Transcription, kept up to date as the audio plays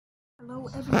Hello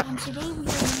everyone, today we are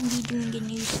going to be doing a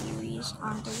new series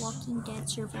on The Walking Dead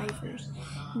Survivors.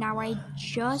 Now I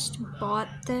just bought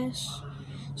this,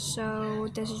 so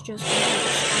this is just going to be the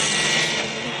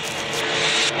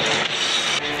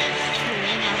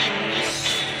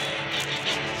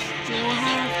We'll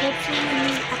have hopefully a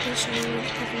new episode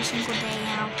every single day,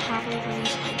 and I'll probably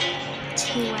release like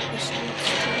 2 episodes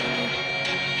today.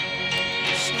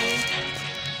 So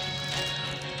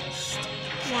just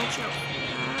watch out for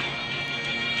that.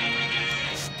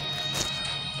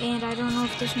 And I don't know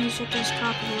if this music is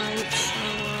copyright, so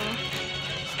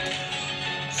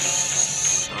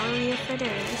sorry if it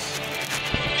is.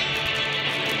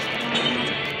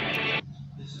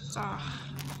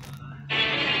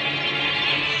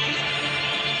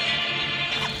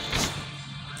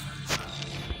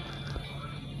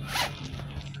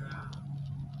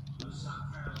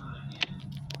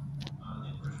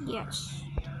 Yes.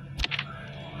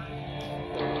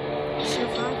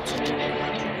 Survive to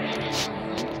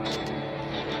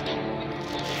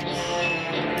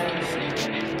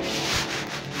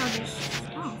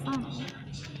finally.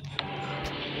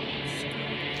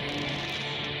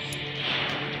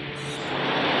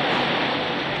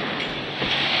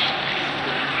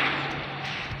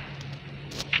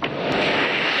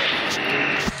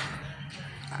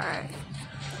 Alright.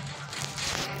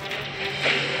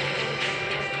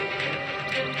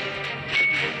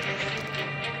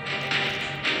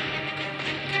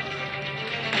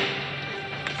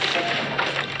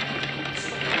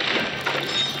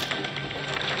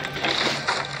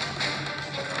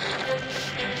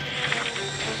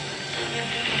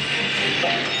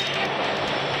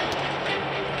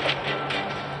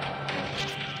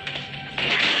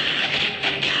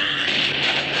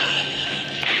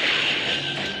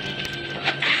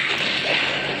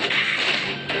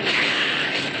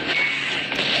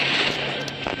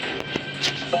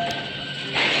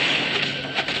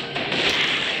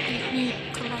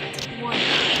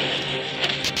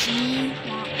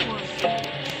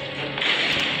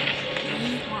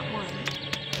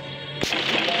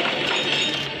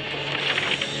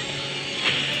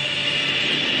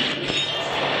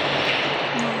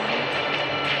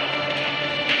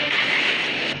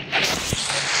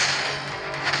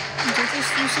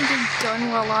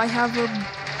 Done while I have a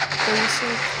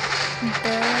basic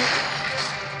bed.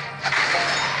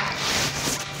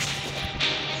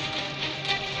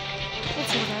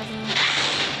 It's whatever.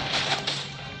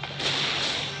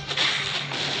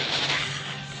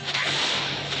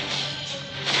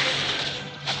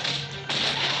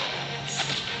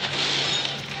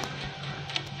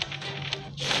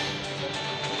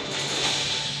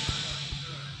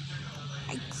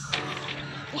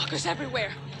 Walkers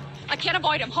everywhere. I can't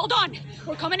avoid him. Hold on.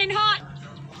 We're coming in hot.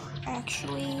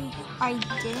 Actually, I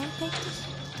didn't pick this.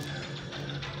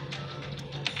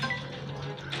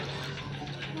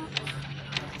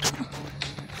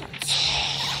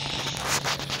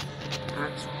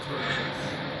 That's perfect.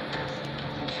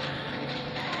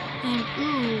 And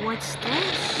ooh, what's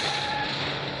this?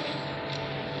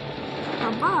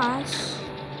 A bus?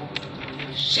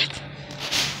 Shit.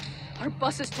 Our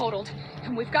bus is totaled,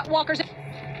 and we've got walkers.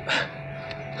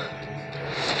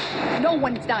 No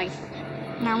one's dying.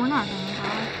 Now we're not gonna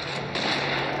die.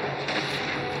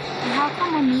 And how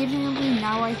come immediately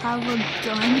now I have a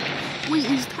gun? Wait,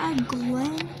 is that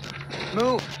Glenn?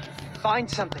 Move. Find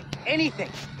something.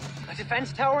 Anything. A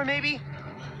defense tower, maybe?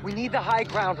 We need the high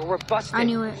ground or we're busted. I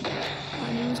knew it.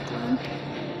 I knew it was Glenn.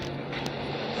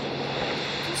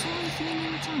 Just only 3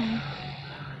 minutes on.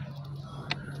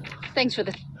 Thanks for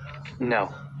the...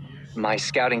 No. My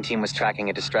scouting team was tracking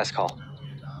a distress call.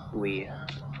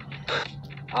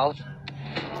 I'll...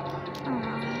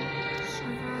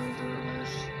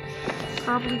 Survivors.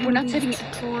 Probably We're not gonna be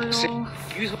sitting... a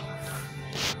tutorial.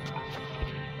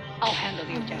 I'll handle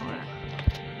you, Deborah.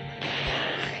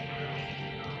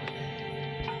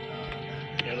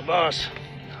 You're the boss.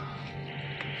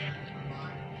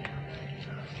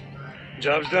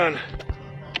 Job's done.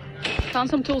 Found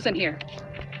some tools in here.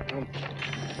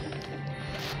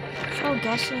 So I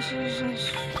guess this is a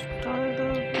start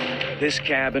of... This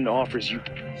cabin offers you.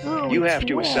 Ooh, You have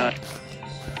to wet. assign.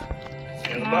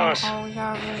 You're the Now boss. all we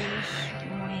have is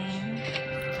Wayne.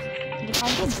 And if I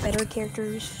get better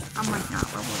characters, I might not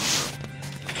level up.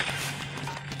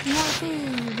 More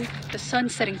food. The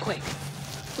sun's setting quick.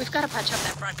 We've got to patch up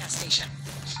that broadcast station.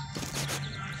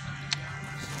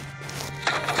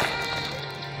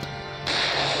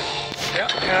 Yeah,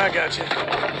 I got you.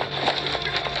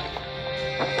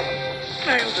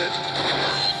 Nailed it.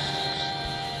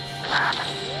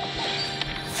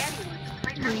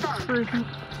 Recruiting.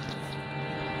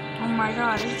 Oh my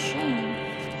god, it's Shane.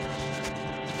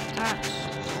 That's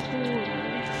cool.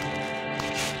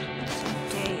 That's a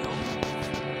Dale.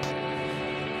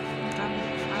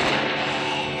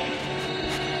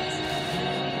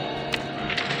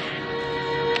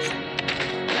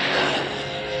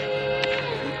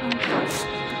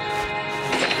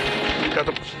 Got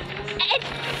the.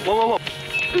 Whoa.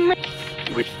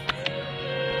 Wait.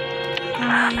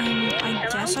 I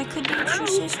guess I could reach your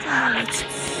sister, but it's...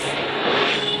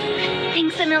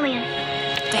 Thanks a million.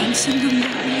 Thanks a million.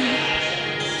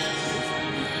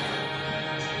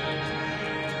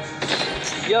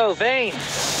 Yo, Vane,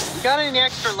 you got any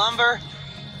extra lumber?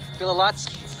 Feel a lot.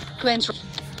 Gwen's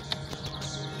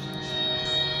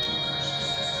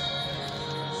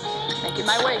making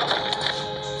my way.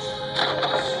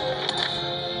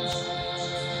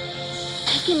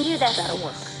 I can do that. That'll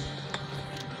work.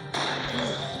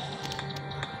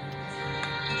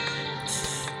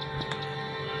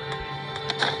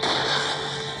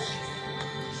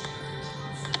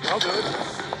 I'll do it.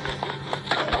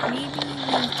 Maybe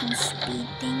we can speed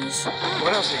things up.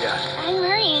 What else you got? I'm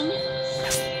hurrying.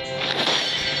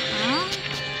 Huh?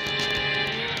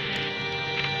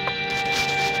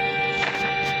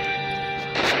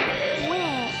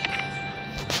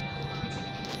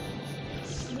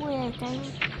 Wick.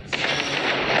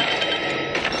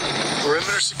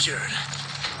 Perimeter secured.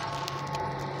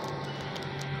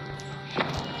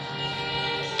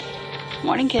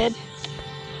 Morning, kid.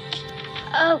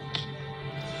 Oh,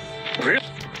 Really?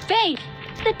 Vane!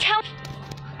 the town.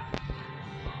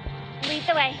 Lead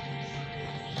the way.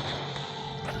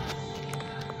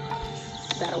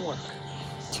 That'll work.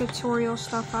 Tutorial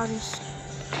stuff, I'll just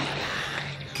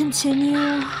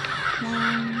continue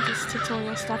when this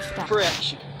tutorial stuff's done.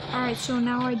 Fresh. Alright, so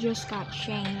now I just got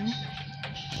Shane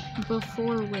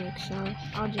before Wick, so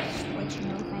I'll just let you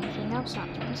know if anything else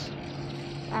happens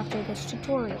after this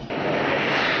tutorial. So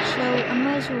I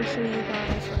might as well show you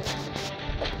guys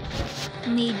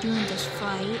me doing this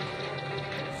fight.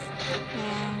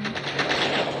 And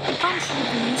a bunch of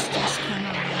these just came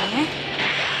out here.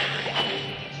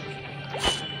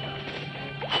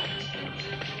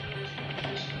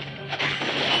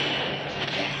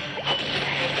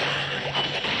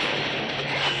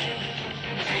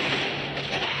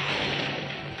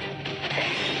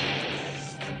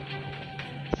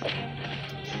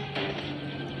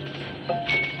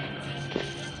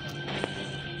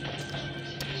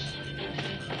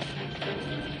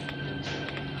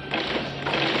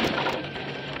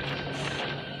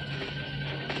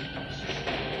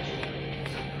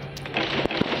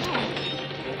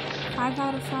 I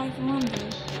got a 5 lumber.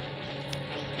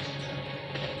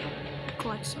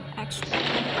 Collect some extra.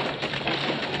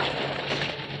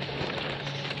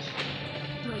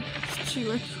 Like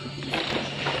 2 extra.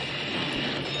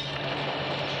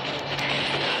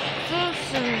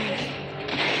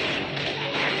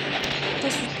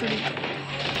 This is pretty good.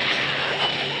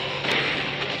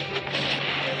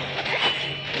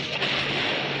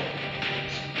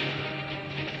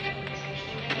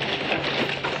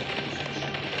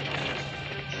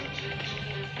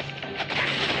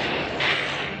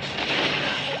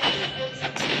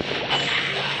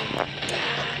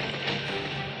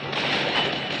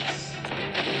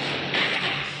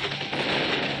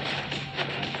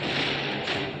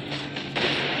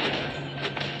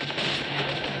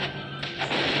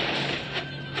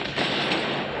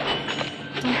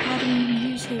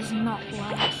 Is not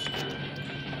last.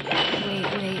 Wait. No,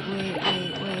 I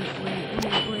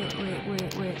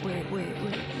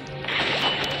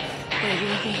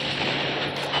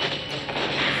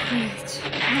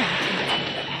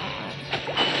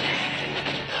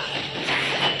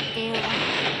can't.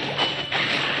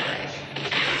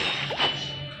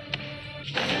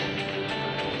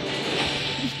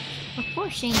 Of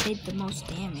course, Shane did the most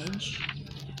damage.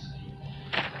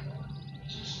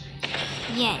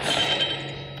 Yes.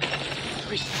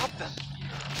 We stopped them.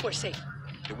 We're safe.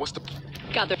 Hey, what's the...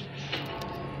 Gather.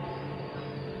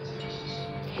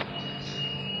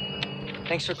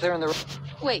 Thanks for clearing the road.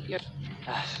 Wait, you're...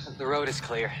 The road is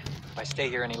clear. If I stay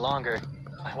here any longer,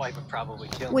 my wife would probably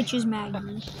kill me. Which is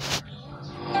Maggie.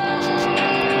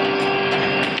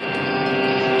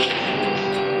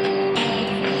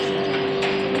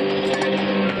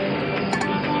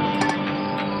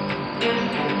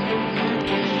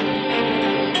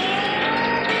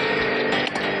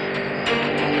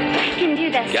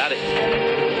 Got it.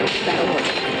 That'll work.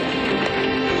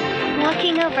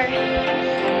 Walking over.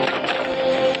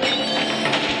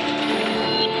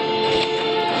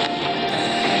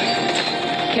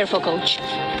 Careful, coach.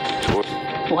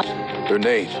 What?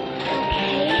 Grenade. Okay.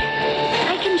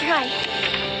 I can try.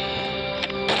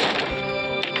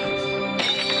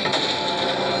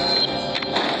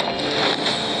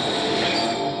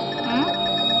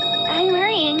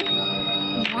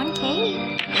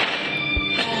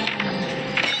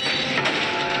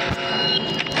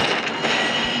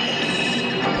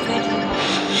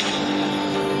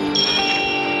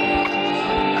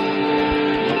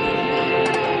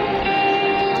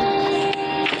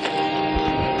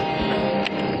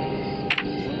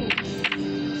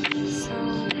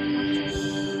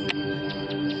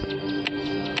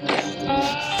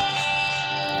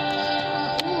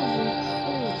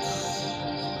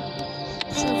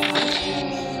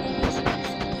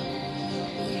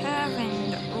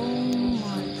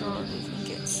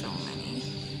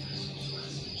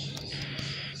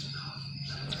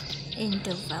 in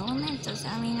development? Does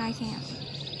that mean I can't?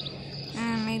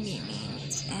 Maybe it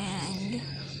means and.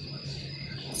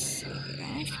 Let's see,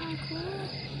 that's kind of cool.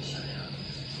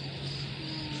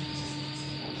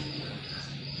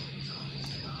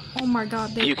 Oh my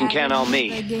god, they You can count on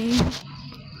me. the game.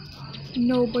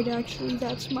 No, but actually,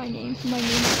 that's my name. My name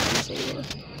is Isaiah.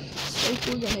 So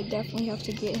we're gonna definitely have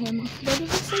to get him. But it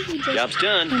looks like he just Job's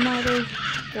done. came out of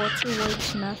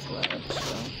Waterworks Meth Lab,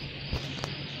 so.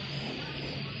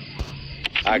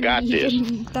 I got this.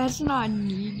 That's not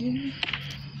Negan.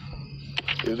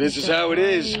 If this is how it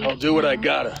is, I'll do what I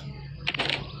gotta.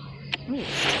 Ooh,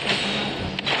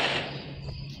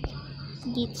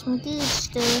 get some good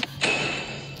stuff.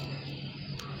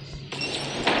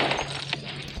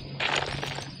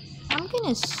 I'm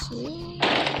gonna see.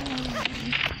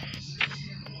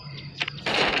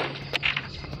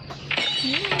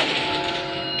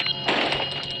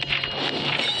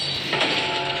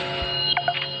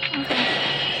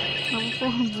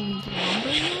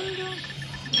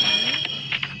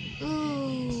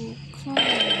 Ooh, cool.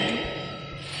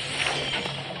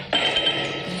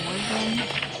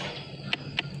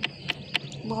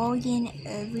 Log in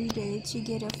every day to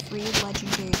get a free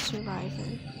legendary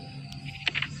survivor.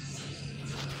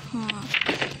 Huh.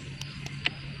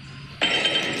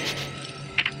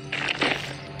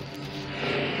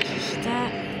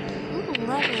 That. Ooh,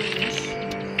 letters.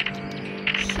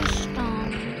 System.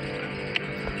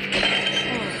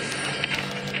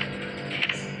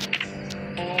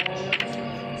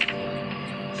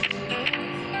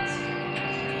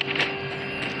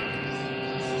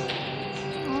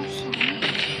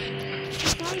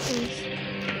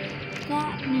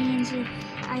 That means if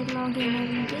I log in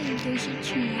every day, there's a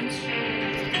chance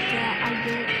that I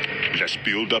get. Let's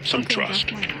build up some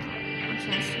trust. A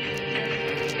chance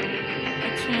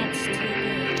to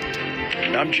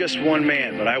get. I'm just one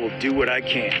man, but I will do what I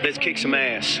can. Let's kick some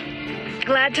ass.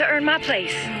 Glad to earn my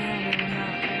place.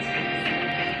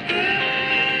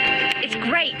 It's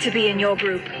great to be in your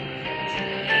group.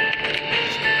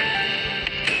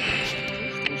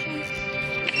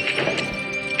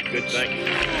 Good, thank you.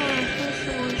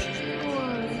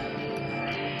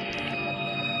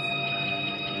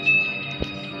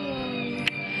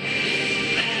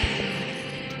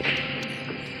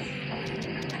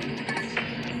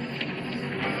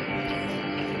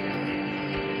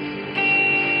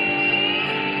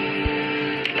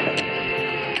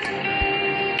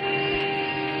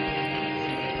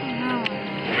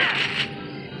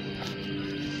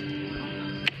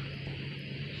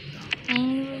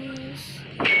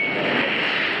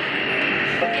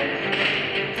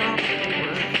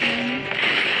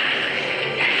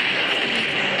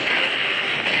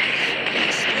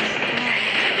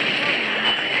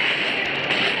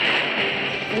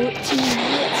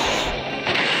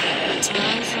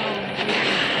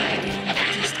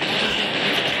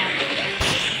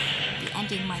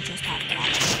 Might just have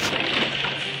captions.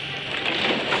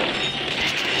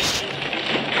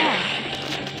 Oh.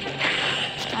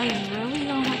 I really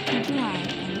don't have to do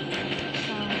anything.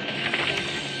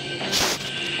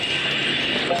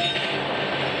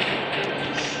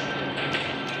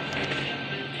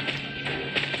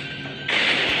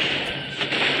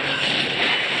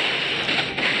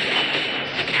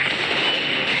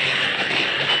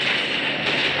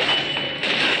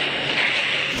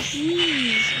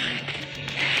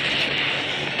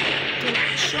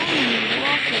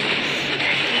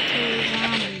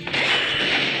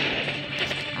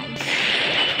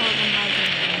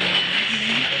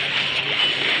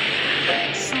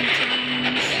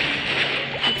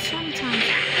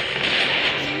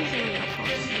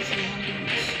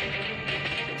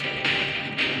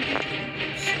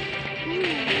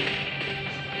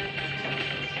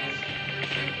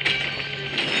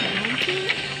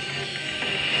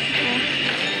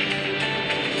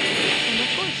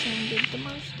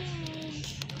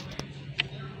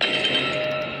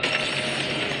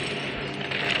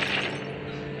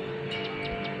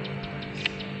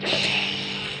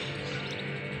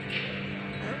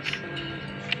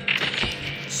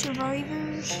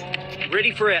 Survivors.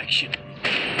 Ready for action.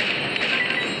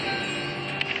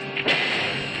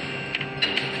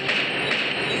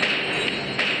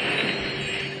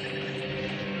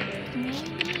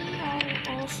 Maybe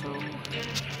I'll also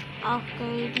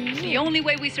upgrade these. The only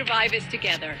way we survive is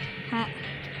together. I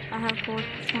have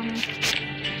 420.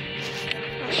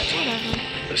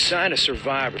 Whatever. Assign a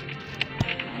survivor.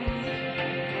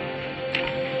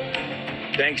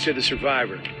 Thanks to the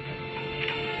survivor.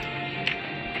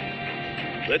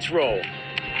 Let's roll.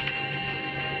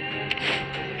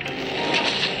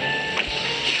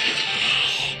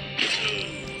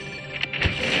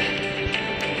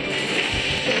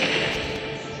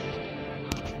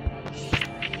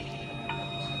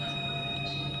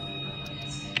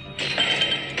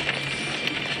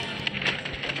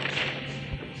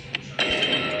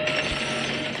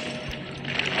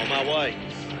 my way.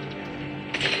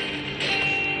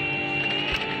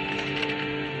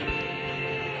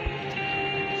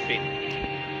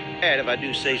 Bad if I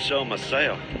do say so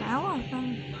myself. I want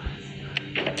them.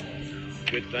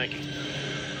 Good thinking.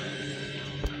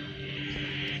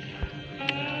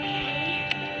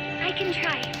 I can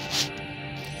try.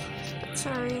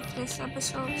 Sorry if this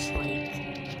episode's like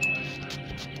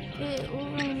it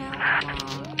right now.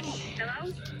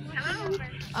 Hello? Hello?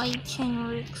 I can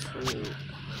recruit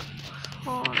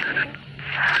hard.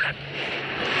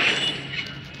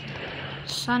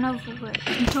 Son of a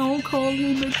bitch. Don't call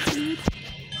me McKee.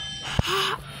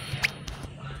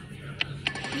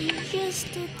 You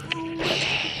just did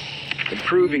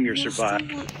Improving your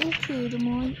survival. Okay,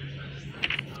 Demore.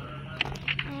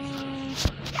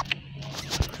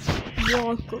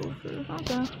 Walk over.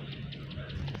 Okay.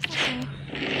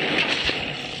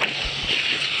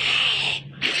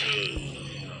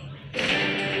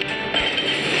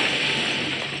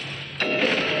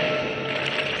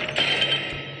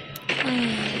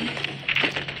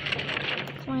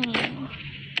 Clean.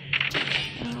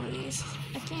 Anyways,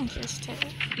 I can't just take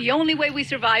it. The only way we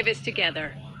survive is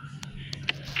together.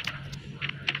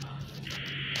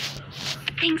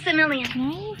 Thanks a million. Can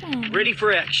I even? Ready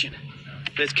for action.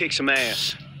 Let's kick some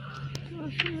ass.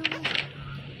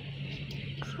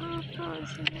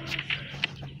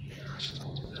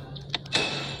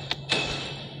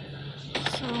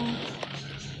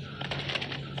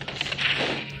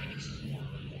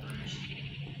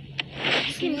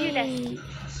 I can do this.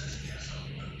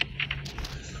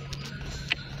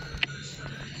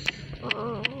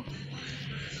 Oh.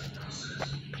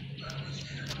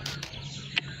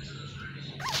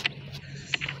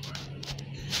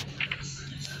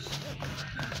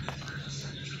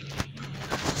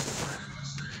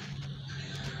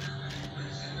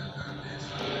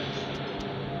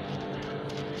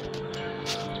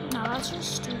 No, that's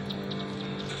just stupid.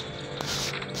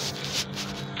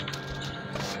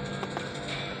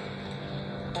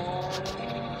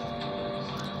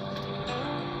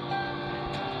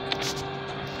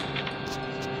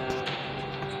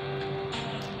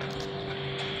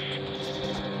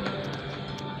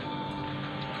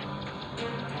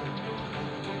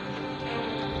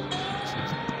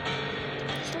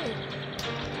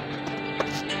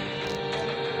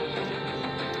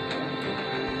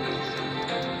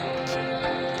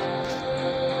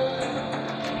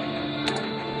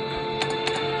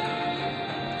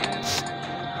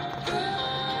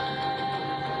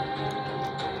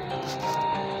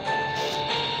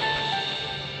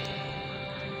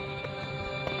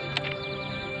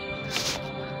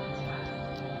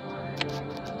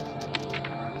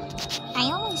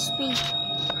 I only speak.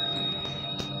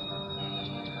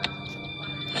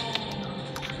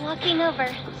 Walking over.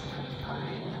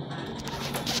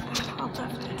 I'll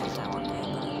definitely do that one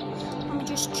day. Let me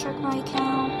just check my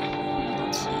account.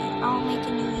 Let's see. I'll make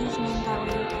a new username that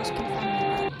way you guys can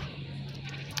find me.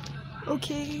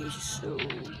 Okay, so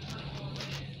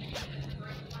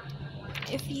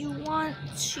if you want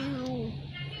to,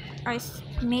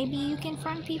 maybe you can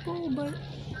friend people, but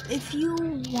if you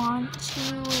want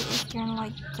to, if you're in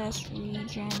like this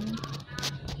region,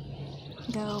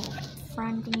 go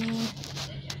friend me.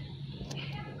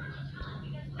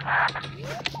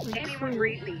 Anyone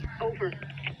read me? Over.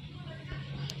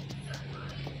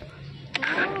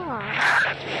 Gosh,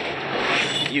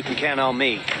 You can count on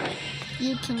me.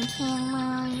 you can count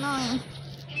on mine.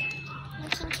 You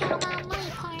can count on my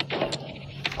partner.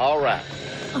 All right.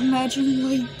 Imagine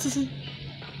like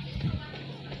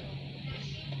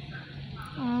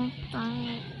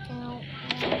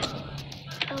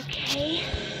Okay.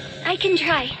 I can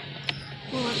try.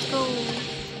 well, let's go.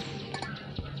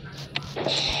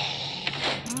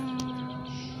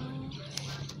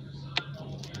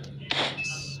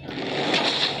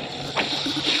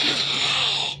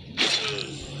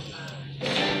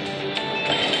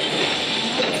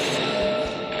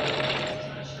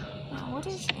 Now, what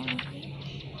is in here?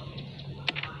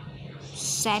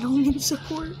 Settlement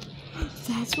support?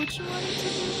 That's what you wanted to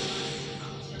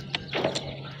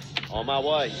do? On my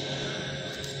way.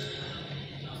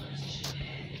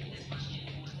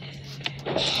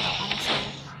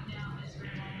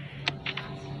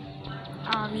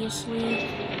 Obviously.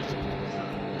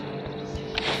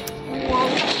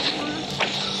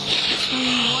 Whoa.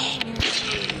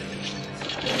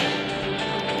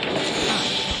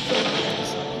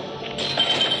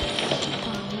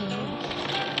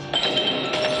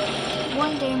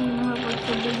 One day I'm gonna have like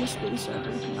the biggest space ever.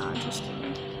 Nah, just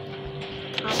kidding.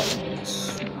 Probably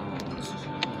small.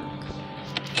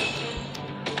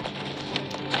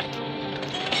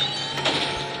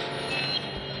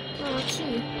 Well, let's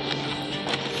see.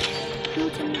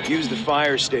 Use the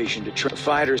fire station to train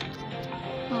fighters.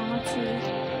 Oh, let's see.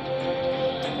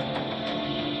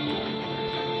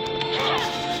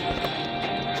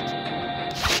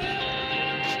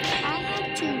 I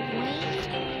had to wait.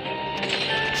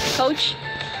 Coach?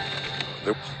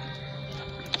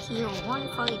 Heal one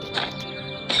fighter.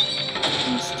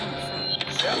 Instant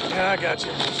phase. Yeah, I got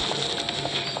you.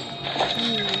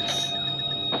 Use.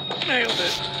 Nailed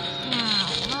it. Now,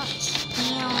 let's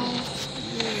heal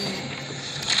you.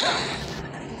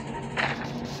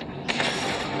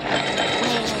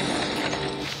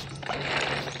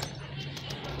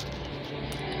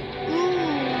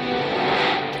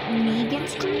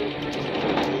 Negan's group?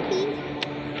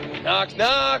 Maybe? Knock,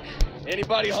 knock.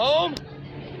 Anybody home?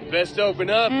 Best open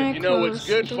up if you know what's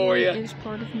good for you. Is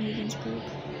part of Negan's group.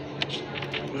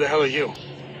 Who the hell are you?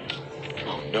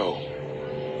 Oh, no.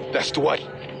 That's Dwight.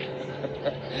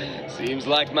 Seems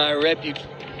like my reputation.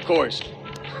 Of course.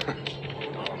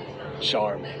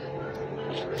 Charming.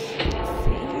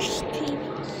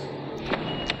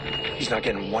 He's not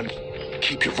getting one.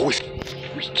 Keep your voice.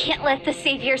 We can't let the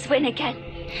Saviors win again.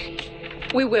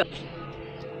 We will.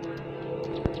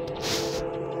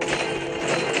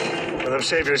 Well, them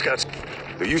saviors got.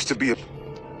 There used to be a.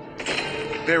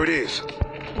 There it is.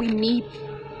 We need...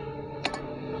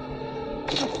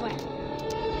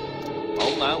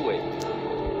 On my way.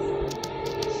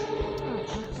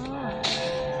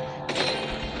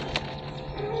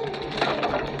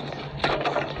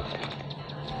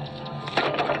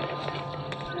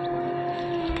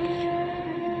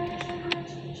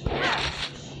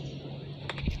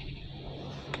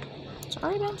 It's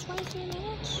already been 23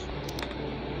 minutes.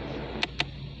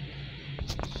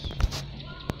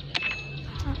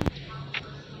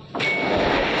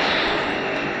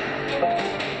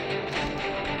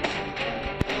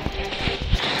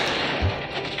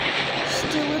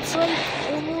 Still, it's like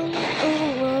only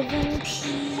 11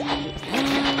 p.m.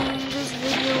 This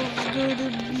video is gonna be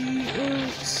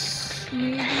maybe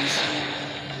soon.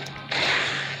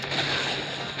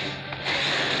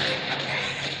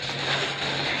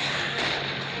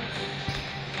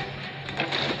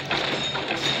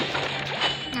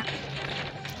 No.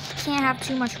 Can't have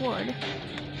too much wood.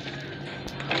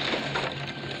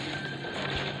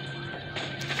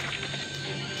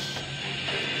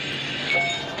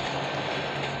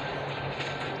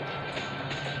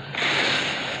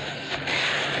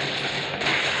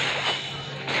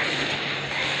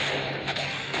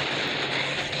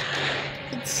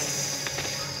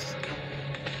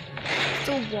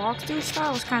 The walkthrough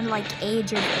style is kind of like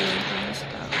Age of Origins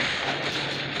stuff.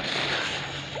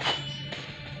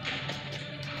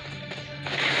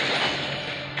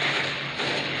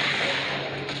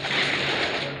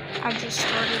 I just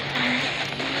started playing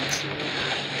Age.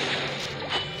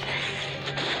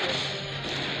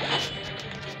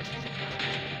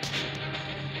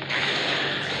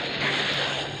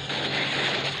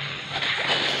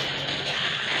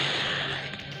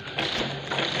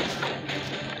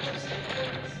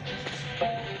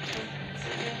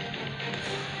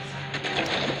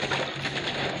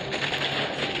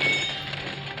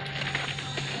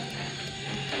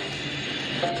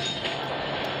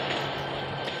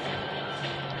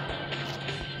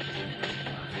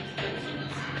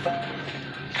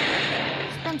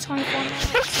 It's been 24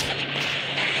 minutes.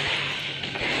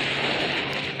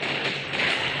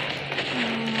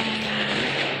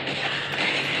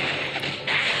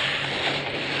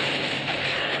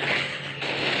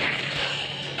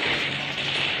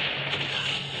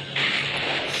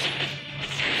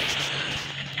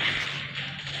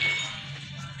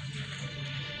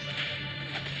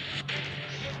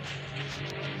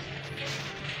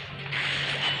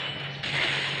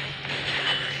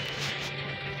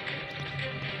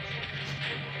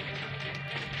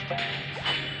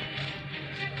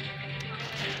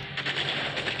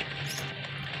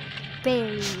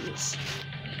 Berries.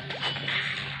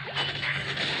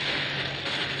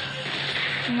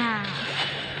 Now.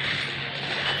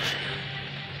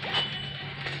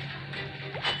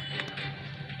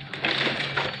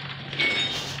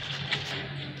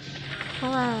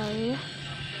 Play.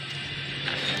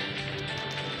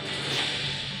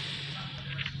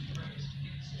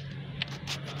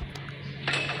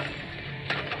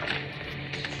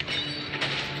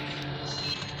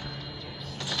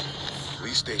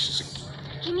 Police stations.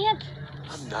 Give me a...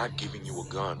 I'm not giving you a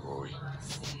gun, Rory.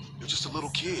 You're just a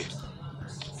little kid.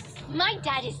 My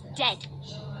dad is dead.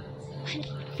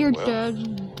 Your Well. dad's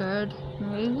dead.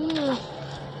 Maybe you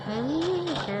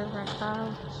care about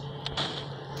that.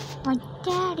 My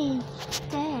dad is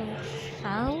dead.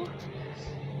 So?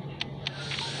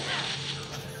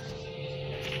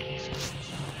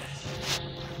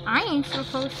 I ain't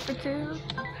supposed to care.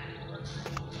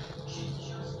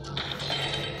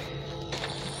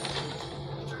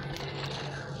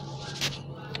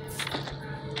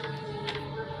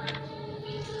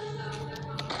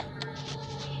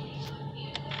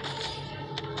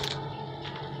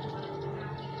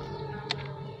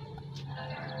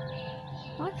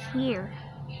 What's here?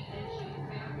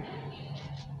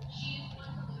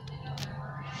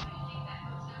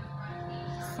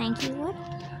 Thank you. What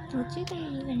do they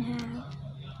even have?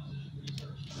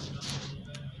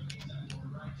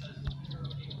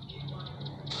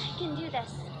 I can do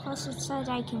this. Plus it says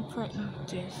I can put in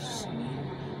gifts.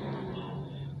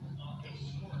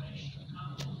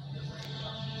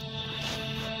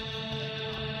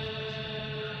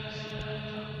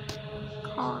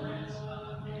 Car.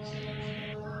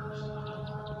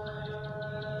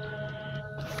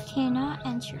 Cannot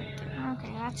enter it there.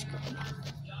 Okay, that's good.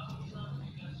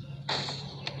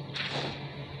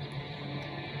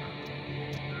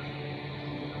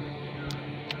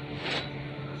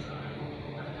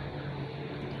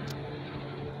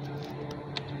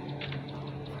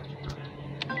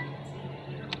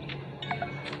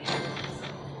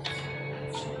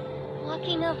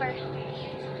 Walking over.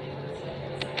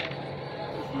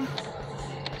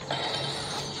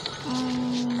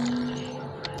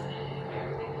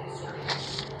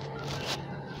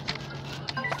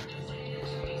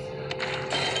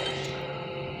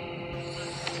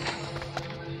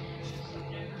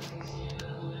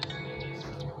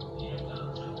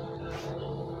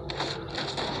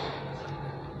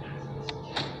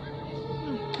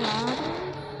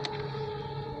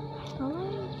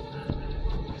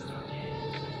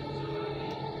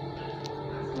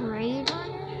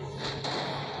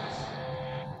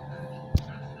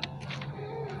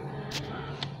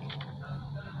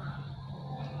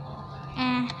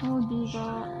 We'll do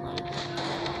that later.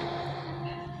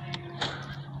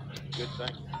 Good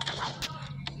thing.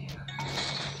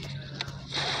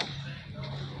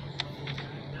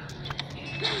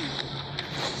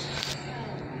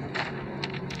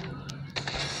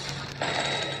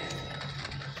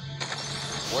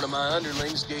 One of my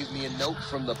underlings gave me a note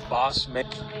from the boss man.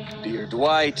 Dear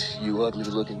Dwight, you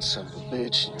ugly-looking son of a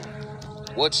bitch.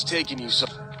 What's taking you so...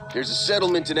 There's a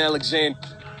settlement in Alexandria.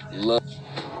 Love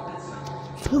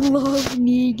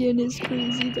Negan is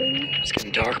crazy, though. It's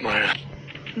getting dark, Maya.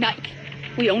 Nike,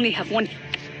 we only have one.